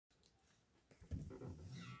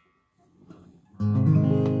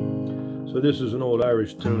So this is an old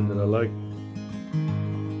Irish tune that I like.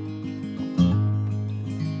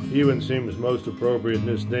 Even seems most appropriate in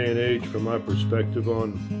this day and age from my perspective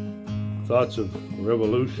on thoughts of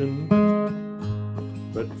revolution.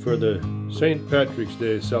 But for the St. Patrick's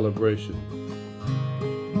Day celebration,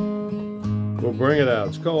 we'll bring it out.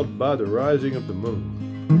 It's called By the Rising of the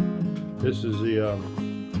Moon. This is the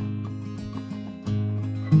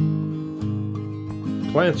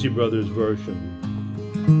Clancy Brothers version.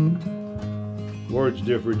 Words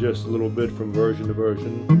differ just a little bit from version to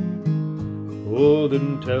version. Oh,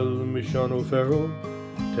 then tell me, Sean O'Farrell,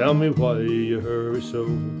 tell me why you hurry so.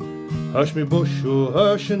 Hush me, bush, oh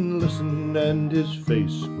hush and listen, and his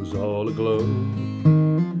face was all aglow.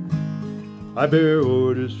 I bear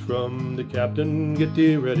orders from the captain, get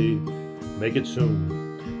thee ready, make it soon.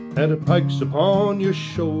 And a pike's upon your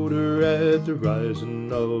shoulder at the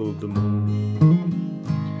rising of the moon.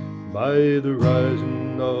 By the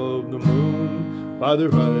rising of the moon, by the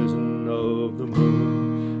rising of the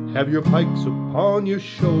moon, have your pikes upon your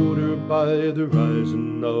shoulder by the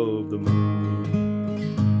rising of the moon.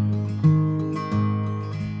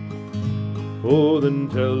 Oh, then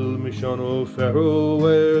tell me, Sean O'Farrell,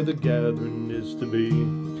 where the gathering is to be.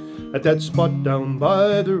 At that spot down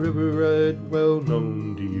by the river, right well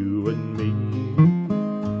known to you and me.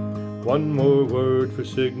 One more word for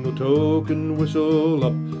signal token, whistle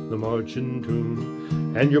up the marching tune,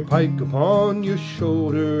 and your pike upon your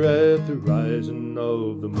shoulder at the rising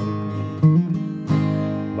of the moon.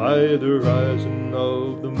 By the rising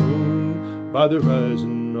of the moon, by the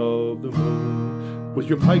rising of the moon, with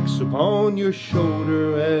your pikes upon your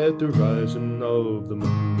shoulder at the rising of the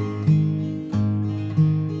moon.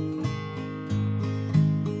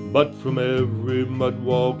 But from every mud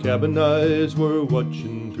wall cabin eyes were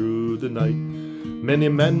watching through the night. Many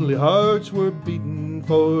manly hearts were beating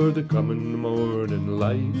for the coming morning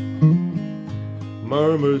light.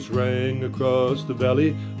 Murmurs rang across the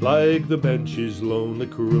valley like the banshee's lonely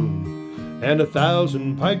croon, and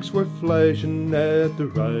 1,000 pikes were flashing at the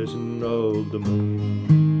rising of the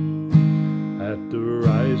moon. At the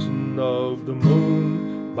rising of the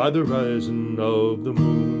moon, by the rising of the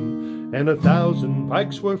moon, and 1,000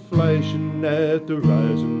 pikes were flashing at the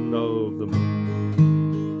rising of the moon.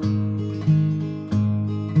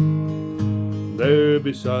 There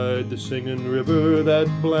beside the singing river that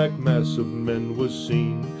black mass of men was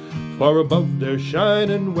seen. Far above their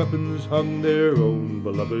shining weapons hung their own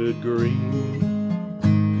beloved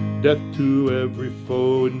green. Death to every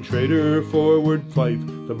foe and traitor, forward fife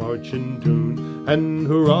the marching tune, and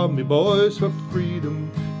hurrah me boys for freedom,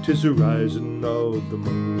 'tis the rising of the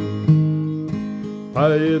moon.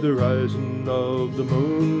 By the rising of the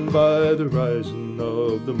moon, by the rising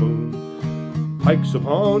of the moon, pikes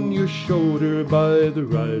upon your shoulder by the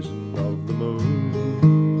rising of the moon.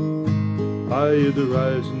 By the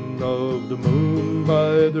rising of the moon,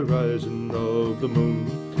 by the rising of the moon,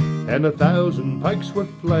 and 1,000 pikes were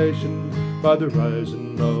flashing by the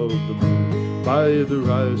rising of the moon. By the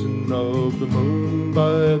rising of the moon,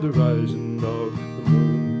 by the rising of the moon.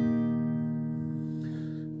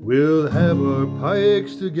 We'll have our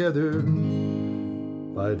pikes together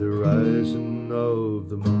by the rising of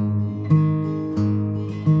the moon.